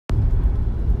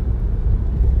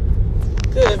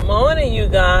Good morning, you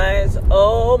guys.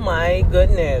 Oh my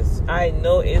goodness. I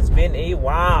know it's been a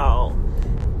while.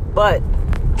 But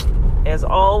as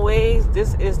always,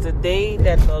 this is the day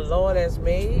that the Lord has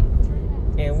made.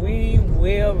 And we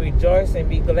will rejoice and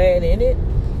be glad in it.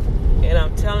 And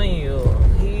I'm telling you,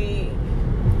 He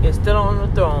is still on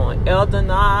the throne.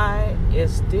 Eldonai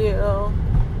is still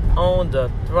on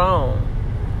the throne.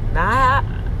 Now,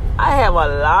 I have a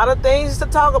lot of things to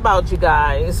talk about, you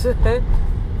guys.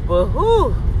 But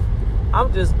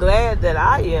I'm just glad that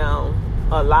I am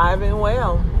alive and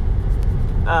well.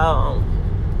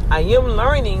 I am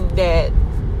learning that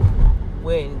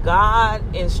when God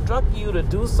instructs you to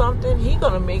do something, He's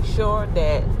going to make sure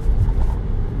that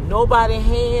nobody's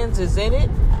hands is in it,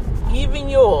 even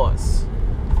yours.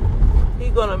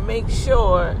 He's going to make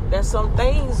sure that some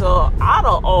things are out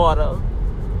of order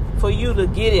for you to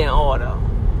get in order.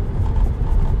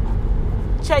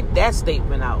 Check that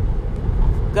statement out.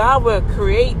 God will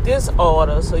create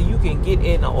disorder so you can get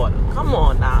in order. Come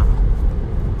on now.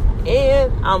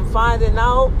 And I'm finding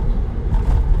out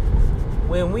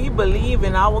when we believe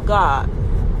in our God,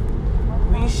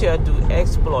 we shall do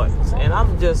exploits. And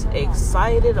I'm just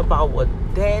excited about what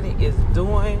Daddy is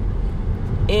doing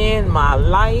in my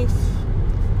life,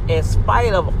 in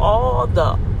spite of all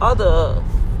the other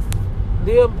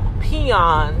little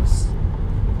peons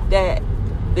that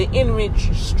the enemy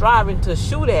striving to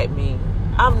shoot at me.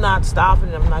 I'm not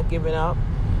stopping. I'm not giving up.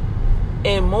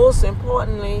 And most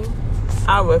importantly,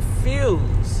 I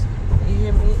refuse. You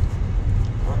hear me?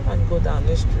 I wonder if I can go down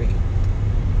this street.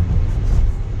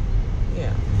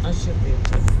 Yeah, I should be able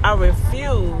to. I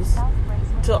refuse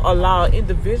to allow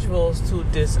individuals to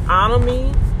dishonor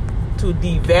me, to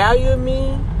devalue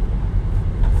me,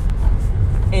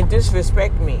 and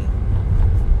disrespect me.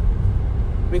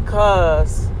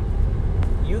 Because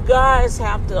you guys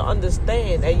have to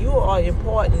understand that you are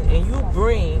important and you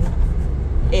bring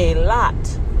a lot.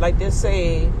 Like they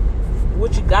say,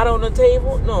 what you got on the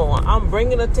table? No, I'm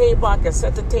bringing a table. I can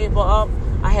set the table up.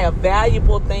 I have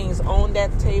valuable things on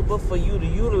that table for you to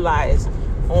utilize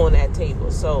on that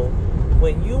table. So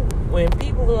when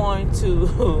people want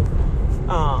to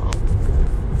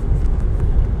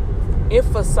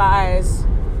emphasize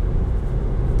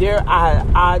their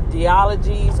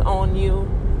ideologies on you,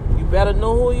 you better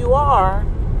know who you are,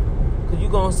 because you're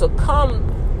going to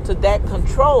succumb to that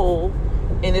control,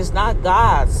 and it's not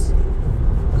God's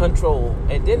control.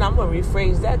 And then I'm going to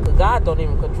rephrase that, because God don't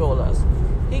even control us.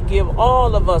 He give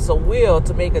all of us a will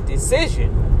to make a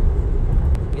decision.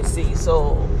 You see,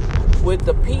 so with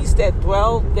the peace that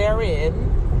dwells therein,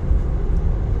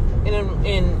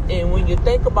 and when you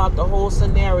think about the whole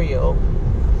scenario,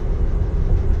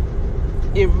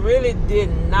 it really did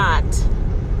not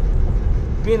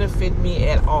benefit me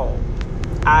at all.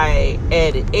 I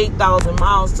added 8,000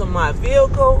 miles to my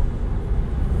vehicle,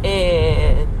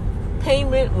 and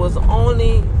payment was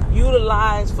only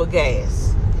utilized for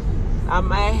gas. I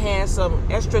might have some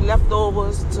extra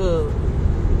leftovers to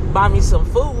buy me some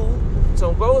food,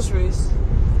 some groceries,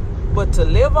 but to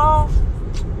live off,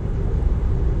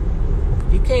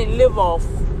 you can't live off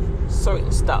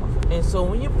certain stuff. And so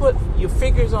when you put your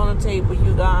figures on the table,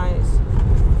 you guys,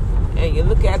 and you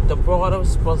look at the broader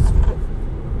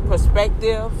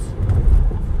perspective,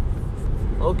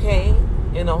 okay,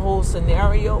 in a whole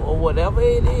scenario or whatever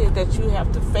it is that you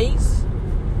have to face,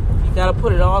 you got to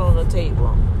put it all on the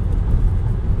table.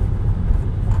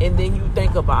 And then you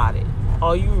think about it.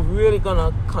 Are you really going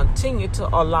to continue to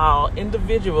allow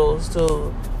individuals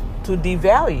to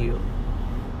devalue?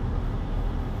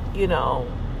 You know,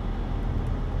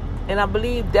 and I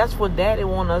believe that's what Daddy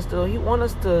wants us to do. He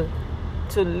wants us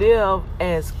to live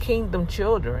as kingdom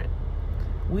children.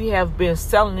 We have been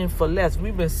settling for less.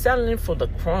 We've been settling for the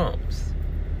crumbs.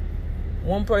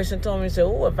 One person told me, said,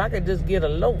 "Oh, if I could just get a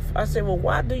loaf." I said, "Well,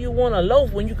 why do you want a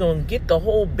loaf when you can get the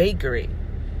whole bakery?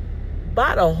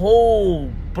 Buy the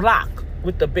whole block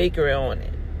with the bakery on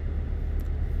it."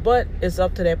 But it's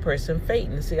up to that person's faith.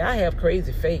 And see, I have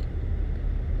crazy faith.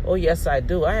 Oh, yes, I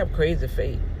do. I have crazy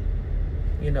faith.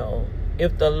 You know,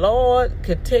 if the Lord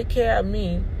could take care of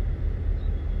me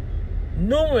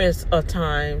numerous of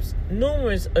times,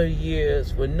 numerous of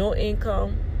years with no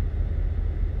income,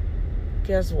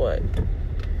 guess what?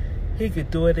 He could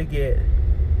do it again.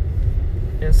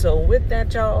 And so with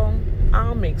that, y'all,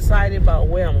 I'm excited about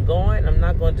where I'm going. I'm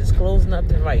not going to disclose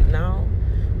nothing right now.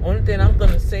 Only thing I'm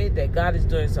going to say that God is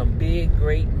doing some big,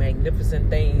 great, magnificent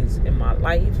things in my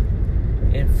life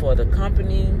and for the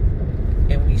company.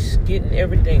 And we getting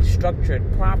everything structured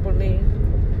properly,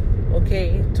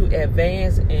 okay, to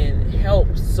advance and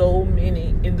help so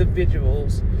many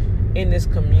individuals in this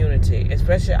community,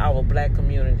 especially our black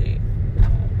community.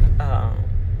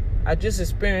 I just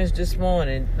experienced this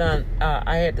morning.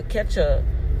 I had to catch a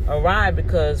ride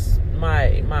because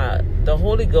the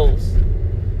Holy Ghost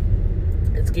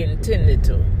is getting tended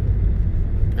to.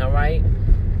 All right,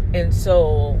 and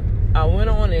so I went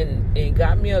on and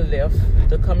got me a lift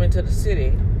to come into the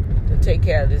city to take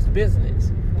care of this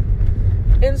business.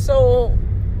 And so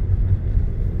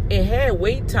it had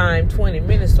wait time 20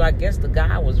 minutes, so I guess the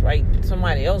guy was right.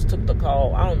 Somebody else took the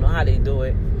call. I don't know how they do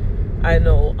it. I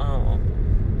know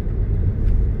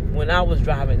when I was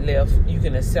driving Lyft, you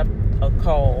can accept a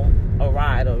call, a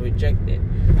ride, or reject it.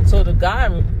 So the guy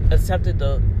accepted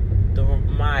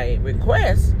my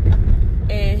request,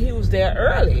 and he was there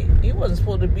early. He wasn't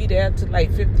supposed to be there till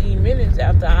like 15 minutes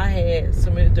after I had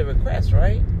submitted the request,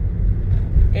 right?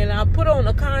 And I put on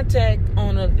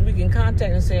we can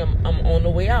contact and say I'm on the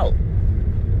way out.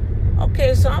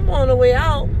 Okay, so I'm on the way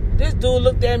out. This dude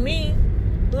looked at me,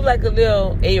 looked like a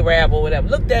little Arab or whatever,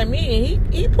 looked at me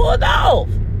and he pulled off.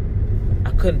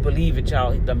 I couldn't believe it,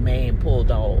 y'all. The man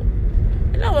pulled off.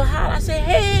 And I was hollering. I said,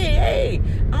 hey,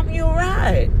 I'm your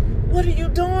ride. What are you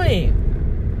doing?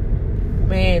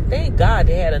 Man, thank God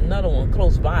they had another one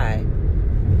close by.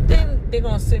 Then they're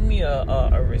going to send me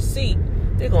a receipt.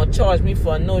 They're going to charge me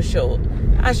for a no-show.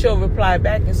 I sure reply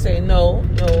back and say, no,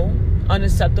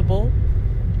 unacceptable.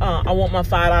 I want my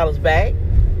 $5 back.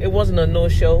 It wasn't a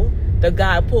no-show. The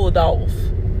guy pulled off.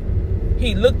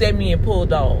 He looked at me and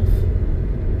pulled off.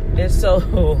 And so,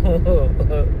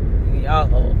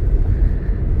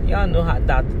 y'all know how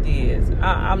Dr. D is.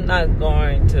 I'm not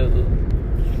going to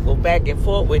go back and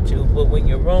forth with you, but when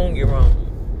you're wrong,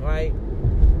 right?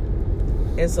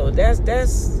 And so that's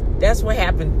what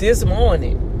happened this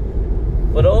morning.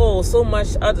 But so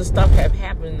much other stuff have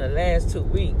happened in the last 2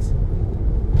 weeks.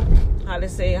 How they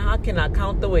say, how can I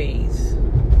count the ways?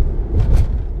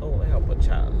 Oh, help a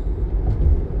child.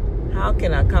 How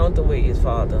can I count the ways,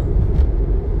 Father?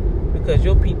 Because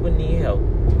your people need help.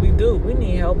 We do. We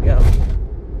need help, y'all.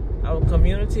 Our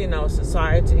community and our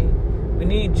society, we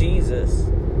need Jesus.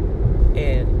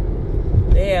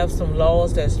 And they have some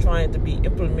laws that's trying to be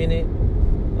implemented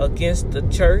against the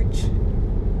church.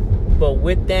 But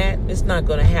with that, it's not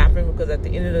going to happen, because at the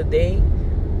end of the day,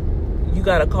 you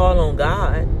got to call on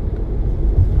God.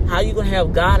 How you going to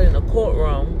have God in a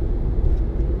courtroom,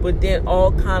 but then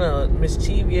all kind of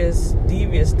mischievous,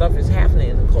 devious stuff is happening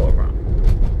in the courtroom?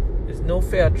 There's no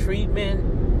fair treatment,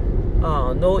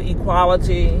 no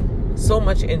equality, so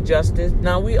much injustice.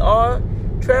 Now, we are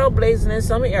trailblazing in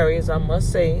some areas, I must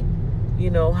say.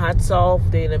 Hats off,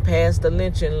 they done passed the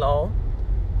lynching law,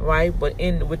 right? But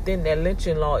within that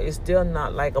lynching law, it's still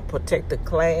not like a protected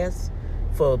class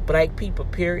for black people,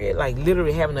 period. Like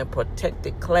literally having a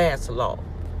protected class law.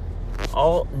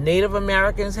 All Native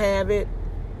Americans have it.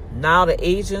 Now the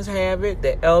Asians have it.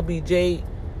 The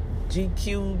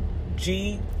LBGTQ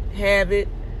have it.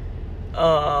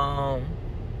 And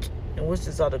what's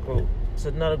this other group? It's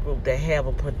another group that have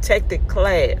a protected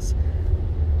class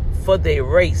for their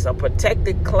race, a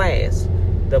protected class.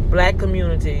 The black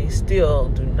community still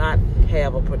do not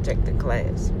have a protected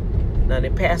class. Now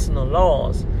they're passing the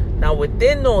laws. Now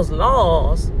within those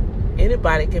laws,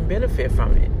 anybody can benefit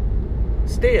from it.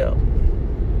 Still,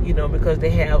 because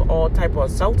they have all type of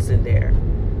assaults in there.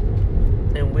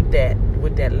 And with that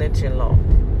lynching law.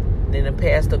 Then they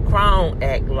passed the Crown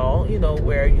Act law,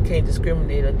 where you can't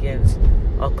discriminate against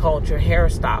a culture,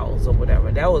 hairstyles or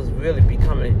whatever. That was really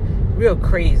becoming real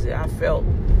crazy. I felt,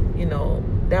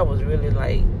 that was really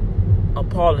like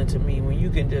appalling to me, when you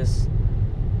can just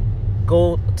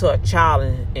go to a child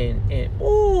and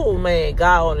oh man,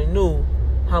 God only knew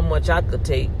how much I could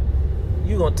take.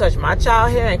 You gonna touch my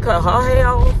child hair and cut her hair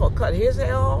off, or cut his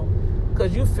hair off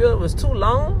because you feel it was too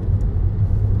long?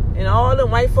 And all the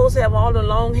white folks have all the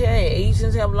long hair, and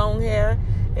Asians have long hair,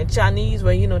 and Chinese,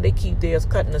 where they keep theirs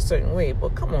cut in a certain way.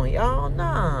 But come on, y'all,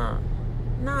 nah.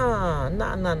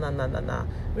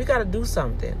 We gotta do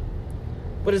something.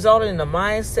 But it's all in the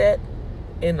mindset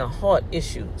and the heart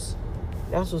issues.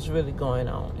 That's what's really going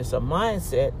on. It's a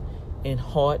mindset and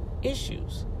heart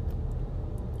issues.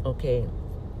 Okay.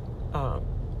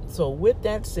 So with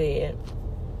that said,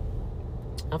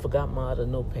 I forgot my other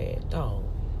notepad. Dog.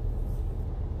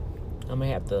 I'm going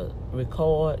to have to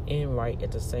record and write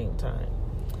at the same time.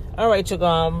 All right, you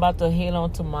guys. I'm about to head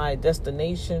on to my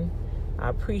destination. I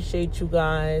appreciate you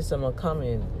guys. I'm going to come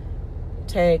and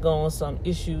tag on some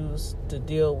issues to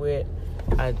deal with.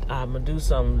 I'm going to do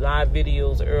some live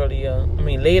videos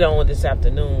later on this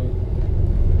afternoon.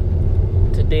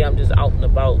 Today, I'm just out and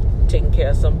about taking care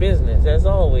of some business, as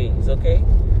always, okay?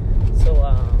 So,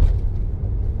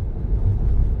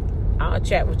 I'll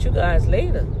chat with you guys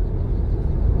later.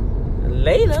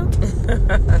 Later.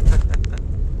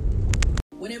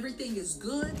 When everything is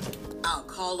good, I'll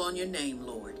call on your name,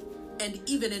 Lord. And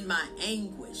even in my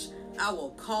anguish, I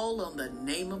will call on the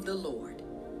name of the Lord,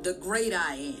 the great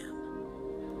I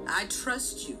am. I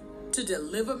trust you to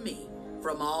deliver me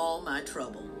from all my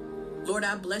trouble. Lord,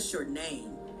 I bless your name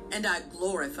and I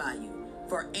glorify you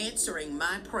for answering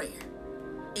my prayer.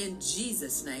 In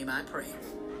Jesus' name I pray.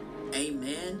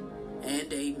 Amen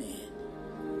and amen.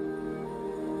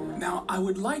 Now, I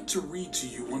would like to read to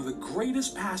you one of the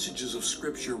greatest passages of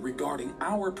Scripture regarding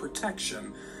our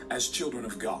protection as children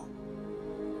of God.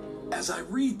 As I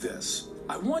read this,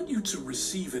 I want you to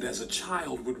receive it as a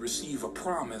child would receive a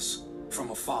promise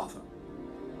from a father.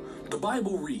 The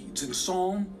Bible reads in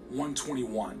Psalm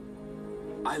 121,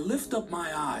 I lift up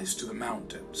my eyes to the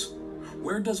mountains.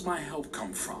 Where does my help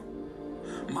come from?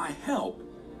 My help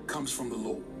comes from the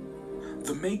Lord,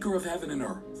 the maker of heaven and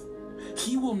earth.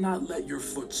 He will not let your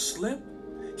foot slip.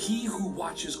 He who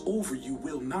watches over you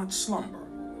will not slumber.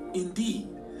 Indeed,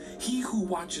 he who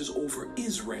watches over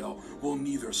Israel will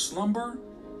neither slumber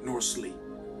nor sleep.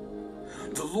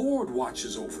 The Lord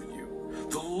watches over you.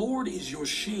 The Lord is your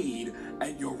shade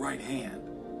at your right hand.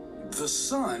 The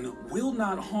sun will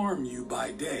not harm you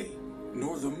by day,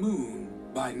 nor the moon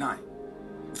by night.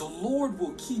 The Lord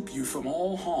will keep you from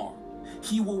all harm.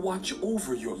 He will watch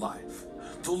over your life.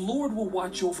 The Lord will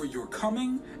watch over your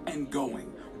coming and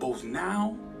going, both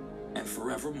now and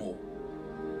forevermore.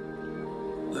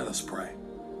 Let us pray.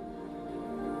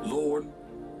 Lord,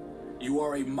 you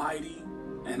are a mighty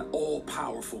and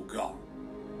all-powerful God.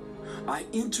 I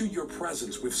enter your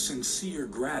presence with sincere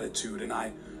gratitude and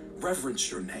I reverence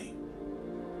your name.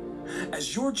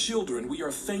 As your children, we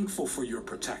are thankful for your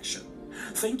protection.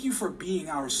 Thank you for being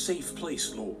our safe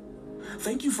place, Lord.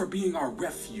 Thank you for being our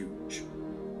refuge.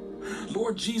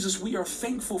 Lord Jesus, we are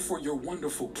thankful for your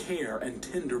wonderful care and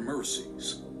tender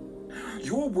mercies.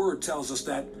 Your word tells us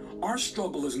that our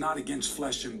struggle is not against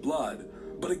flesh and blood,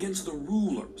 but against the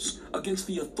rulers, against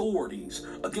the authorities,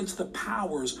 against the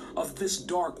powers of this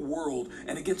dark world,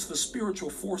 and against the spiritual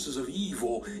forces of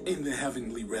evil in the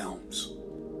heavenly realms.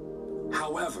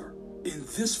 However, in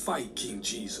this fight, King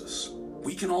Jesus,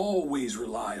 we can always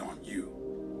rely on you.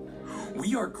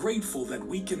 We are grateful that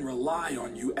we can rely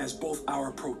on you as both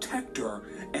our protector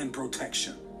and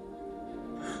protection.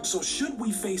 So should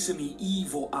we face any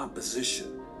evil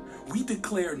opposition, we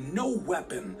declare no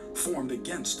weapon formed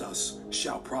against us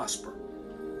shall prosper.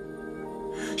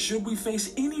 Should we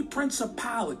face any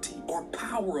principality or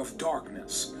power of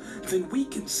darkness, then we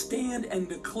can stand and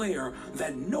declare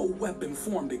that no weapon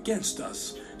formed against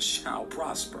us shall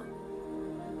prosper.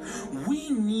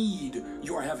 We need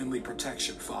your heavenly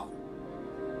protection, Father.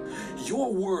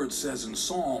 Your word says in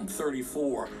Psalm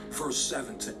 34, verse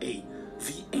 7 to 8,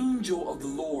 the angel of the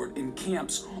Lord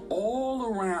encamps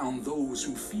all around those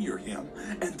who fear him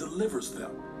and delivers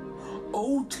them.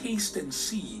 Oh, taste and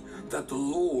see that the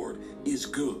Lord is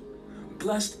good.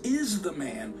 Blessed is the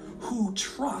man who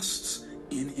trusts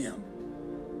in him.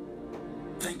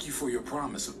 Thank you for your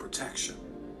promise of protection,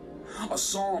 a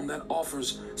psalm that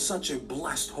offers such a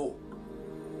blessed hope.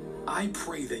 I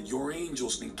pray that your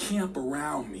angels encamp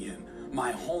around me in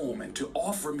my home and to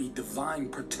offer me divine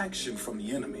protection from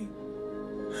the enemy.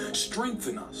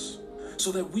 Strengthen us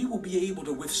so that we will be able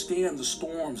to withstand the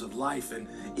storms of life and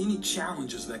any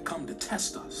challenges that come to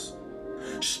test us.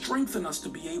 Strengthen us to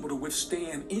be able to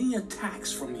withstand any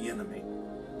attacks from the enemy.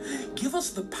 Give us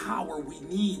the power we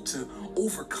need to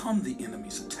overcome the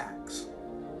enemy's attacks.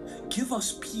 Give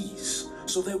us peace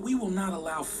so that we will not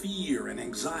allow fear and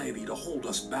anxiety to hold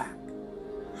us back.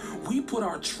 We put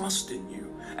our trust in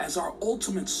you as our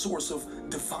ultimate source of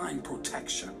divine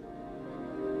protection.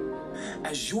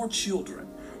 As your children,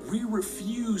 we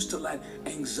refuse to let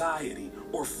anxiety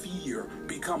or fear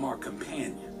become our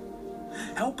companion.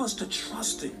 Help us to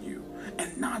trust in you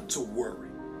and not to worry.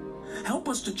 Help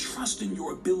us to trust in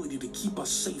your ability to keep us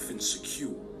safe and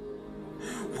secure.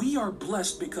 We are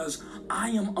blessed because I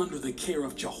am under the care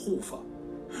of Jehovah.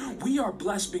 We are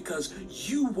blessed because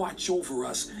you watch over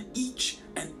us each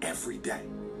and every day.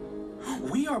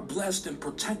 We are blessed and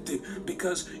protected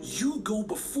because you go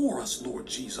before us, Lord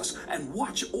Jesus, and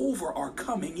watch over our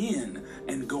coming in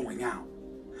and going out.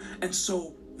 And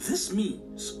so this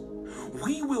means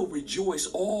we will rejoice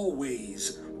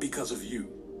always because of you.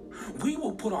 We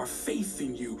will put our faith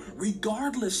in you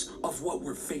regardless of what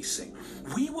we're facing.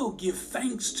 We will give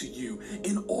thanks to you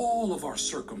in all of our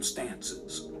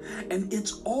circumstances. And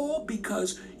it's all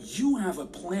because you have a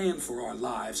plan for our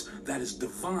lives that is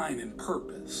divine in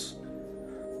purpose.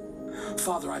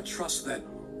 Father, I trust that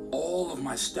all of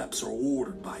my steps are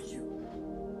ordered by you.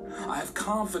 I have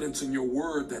confidence in your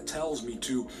word that tells me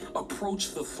to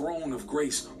approach the throne of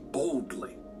grace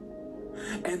boldly.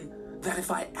 And that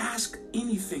if I ask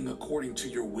anything according to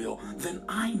your will, then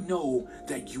I know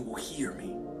that you will hear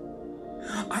me.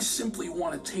 I simply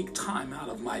want to take time out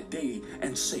of my day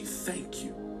and say thank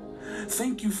you.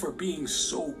 Thank you for being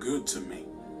so good to me.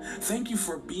 Thank you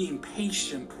for being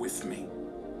patient with me.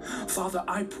 Father,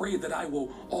 I pray that I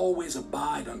will always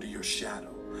abide under your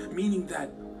shadow, meaning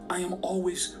that I am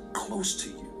always close to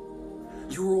you.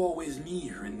 You are always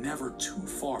near and never too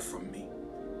far from me.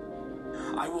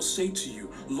 I will say to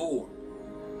you, Lord,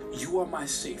 you are my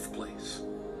safe place,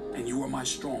 and you are my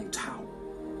strong tower.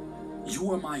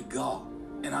 You are my God,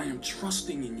 and I am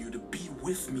trusting in you to be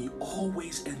with me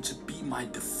always and to be my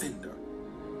defender.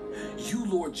 You,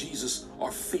 Lord Jesus,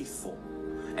 are faithful,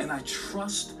 and I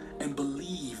trust and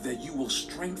believe that you will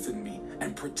strengthen me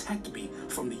and protect me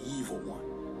from the evil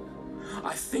one.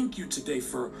 I thank you today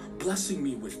for blessing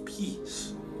me with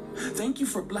peace. Thank you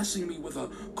for blessing me with a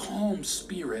calm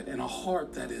spirit and a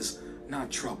heart that is not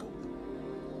troubled.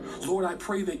 Lord, I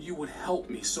pray that you would help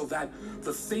me so that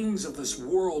the things of this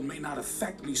world may not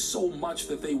affect me so much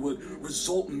that they would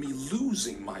result in me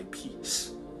losing my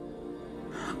peace.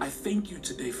 I thank you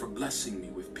today for blessing me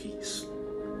with peace.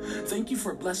 Thank you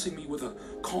for blessing me with a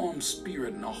calm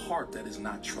spirit and a heart that is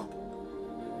not troubled.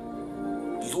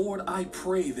 Lord, I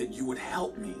pray that you would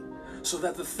help me so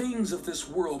that the things of this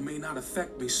world may not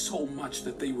affect me so much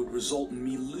that they would result in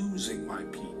me losing my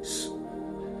peace.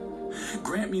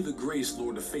 Grant me the grace,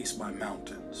 Lord, to face my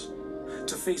mountains,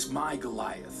 to face my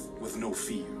Goliath with no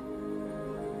fear.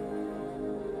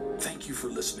 Thank you for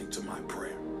listening to my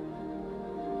prayer.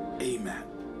 Amen.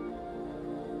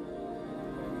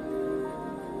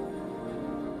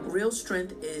 Real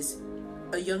strength is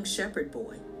a young shepherd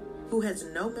boy who has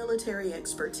no military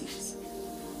expertise,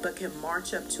 but can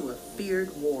march up to a feared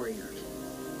warrior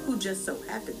who just so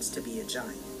happens to be a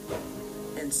giant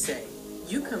and say,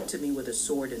 "You come to me with a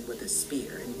sword and with a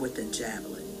spear and with a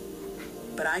javelin,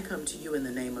 but I come to you in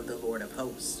the name of the Lord of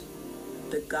hosts,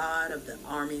 the God of the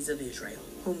armies of Israel,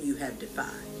 whom you have defied."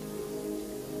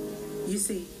 You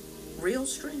see, real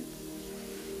strength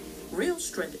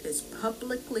is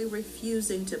publicly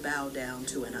refusing to bow down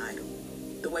to an idol,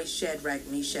 the way Shadrach,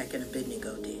 Meshach, and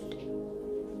Abednego did.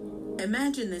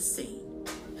 Imagine this scene.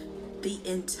 The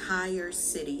entire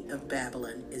city of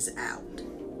Babylon is out.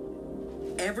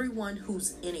 Everyone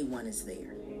who's anyone is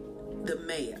there. The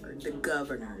mayor, the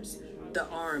governors, the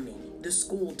army, the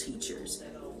school teachers,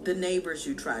 the neighbors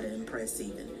you try to impress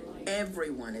even.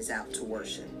 Everyone is out to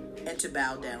worship and to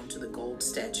bow down to the gold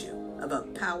statue of a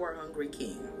power-hungry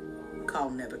king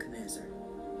called Nebuchadnezzar.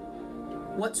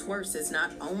 What's worse is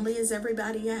not only is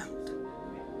everybody out,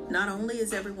 not only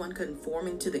is everyone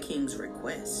conforming to the king's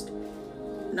request,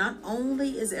 not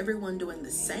only is everyone doing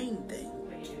the same thing,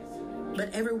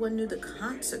 but everyone knew the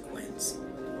consequence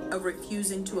of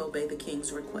refusing to obey the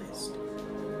king's request.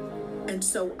 And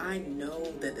so I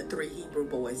know that the three Hebrew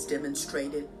boys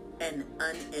demonstrated an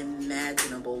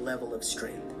unimaginable level of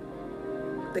strength.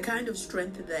 The kind of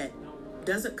strength that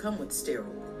doesn't come with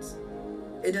steroids.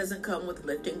 It doesn't come with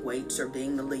lifting weights or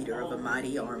being the leader of a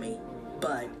mighty army,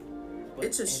 but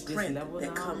it's a strength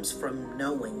that comes from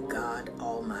knowing God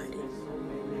Almighty.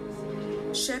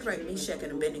 Shadrach, Meshach,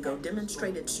 and Abednego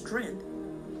demonstrated strength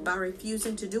by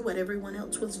refusing to do what everyone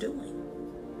else was doing.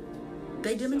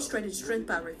 They demonstrated strength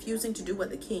by refusing to do what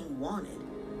the king wanted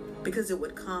because it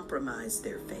would compromise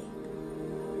their faith.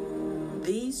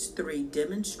 These three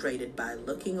demonstrated by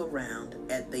looking around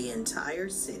at the entire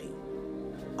city,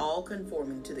 all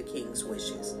conforming to the king's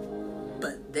wishes,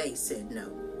 but they said no.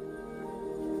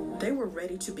 They were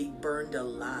ready to be burned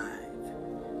alive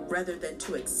rather than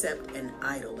to accept an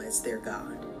idol as their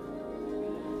God.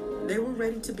 They were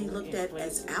ready to be looked at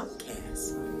as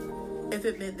outcasts if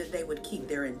it meant that they would keep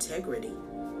their integrity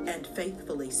and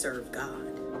faithfully serve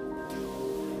God.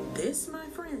 This, my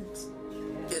friends,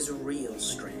 is real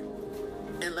strength.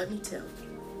 And let me tell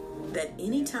you that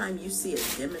anytime you see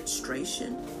a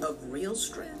demonstration of real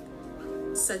strength,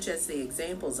 such as the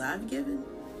examples I've given,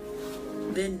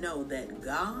 then know that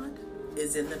God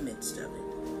is in the midst of it.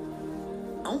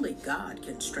 Only God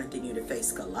can strengthen you to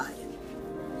face Goliath.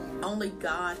 Only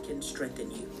God can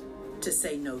strengthen you to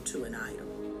say no to an idol.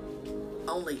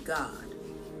 Only God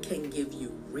can give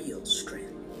you real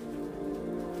strength.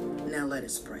 Now let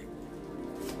us pray.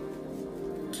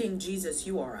 King Jesus,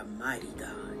 you are a mighty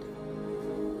God.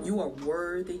 You are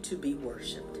worthy to be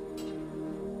worshiped.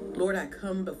 Lord, I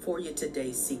come before you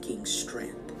today seeking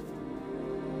strength.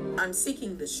 I'm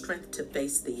seeking the strength to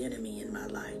face the enemy in my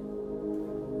life.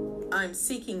 I'm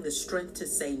seeking the strength to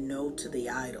say no to the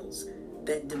idols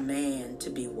that demand to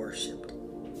be worshiped.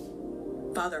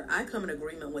 Father, I come in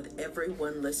agreement with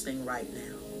everyone listening right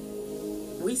now.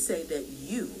 We say that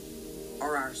you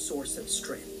are our source of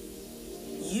strength.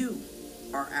 You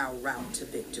are our route to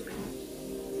victory.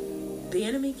 The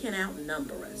enemy can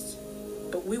outnumber us,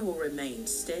 but we will remain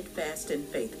steadfast in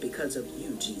faith because of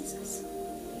you, Jesus.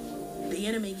 The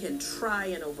enemy can try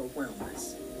and overwhelm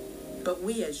us, but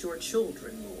we as your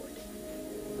children, Lord,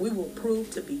 we will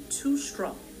prove to be too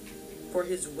strong for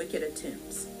his wicked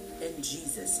attempts in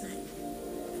Jesus'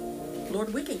 name.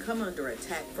 Lord, we can come under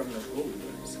attack from the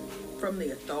rulers, from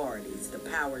the authorities, the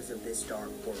powers of this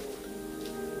dark world,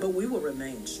 but we will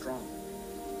remain strong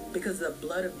because the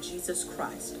blood of Jesus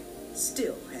Christ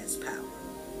still has power.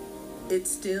 It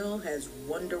still has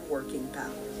wonder-working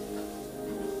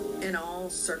power in all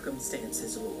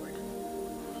circumstances, Lord.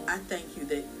 I thank you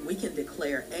that we can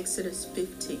declare Exodus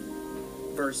 15,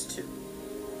 verse 2.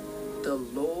 The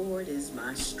Lord is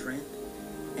my strength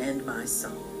and my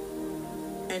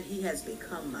song, and he has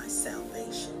become my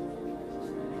salvation.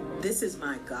 This is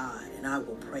my God, and I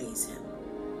will praise him,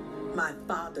 my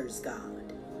Father's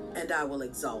God, and I will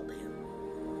exalt him.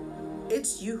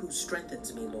 It's you who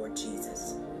strengthens me, Lord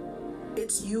Jesus.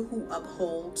 It's you who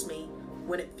upholds me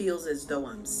when it feels as though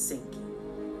I'm sinking.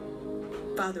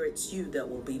 Father, it's you that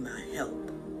will be my help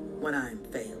when I am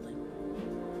failing.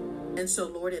 And so,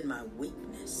 Lord, in my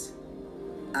weakness,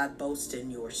 I boast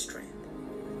in your strength.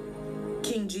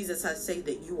 King Jesus, I say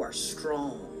that you are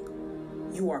strong,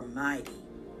 you are mighty,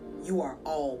 you are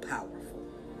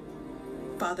all-powerful.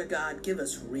 Father God, give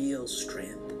us real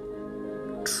strength,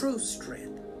 true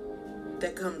strength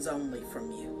that comes only from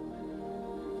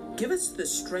you. Give us the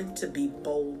strength to be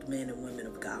bold men and women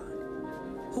of God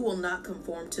who will not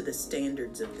conform to the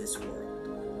standards of this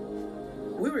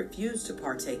world. We refuse to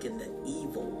partake in the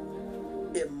evil,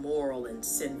 immoral, and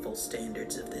sinful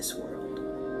standards of this world.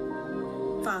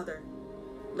 Father,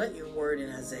 let your word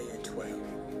in Isaiah 12,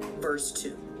 verse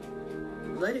 2,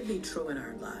 let it be true in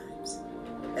our lives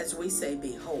as we say,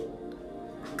 behold,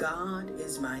 God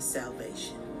is my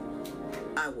salvation.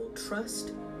 I will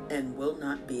trust and will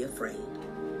not be afraid.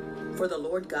 For the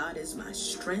Lord God is my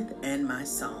strength and my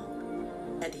song,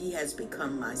 and he has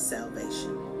become my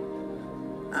salvation.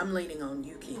 I'm leaning on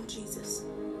you, King Jesus.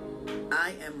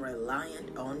 I am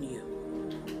reliant on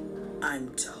you.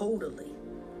 I'm totally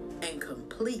and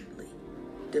completely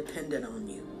dependent on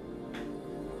you.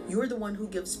 You're the one who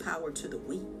gives power to the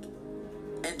weak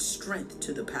and strength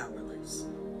to the powerless.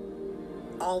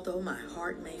 Although my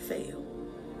heart may fail,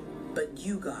 but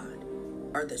you, God,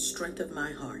 are the strength of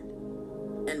my heart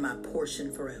and my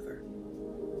portion forever.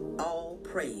 All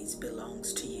praise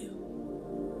belongs to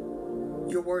you.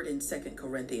 Your word in 2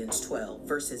 Corinthians 12,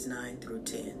 verses 9 through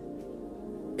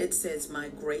 10. It says, my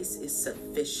grace is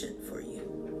sufficient for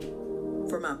you,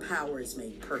 for my power is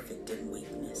made perfect in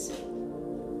weakness.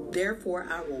 Therefore,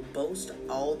 I will boast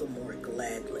all the more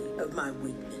gladly of my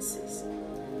weaknesses,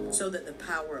 so that the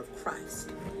power of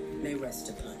Christ may rest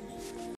upon me.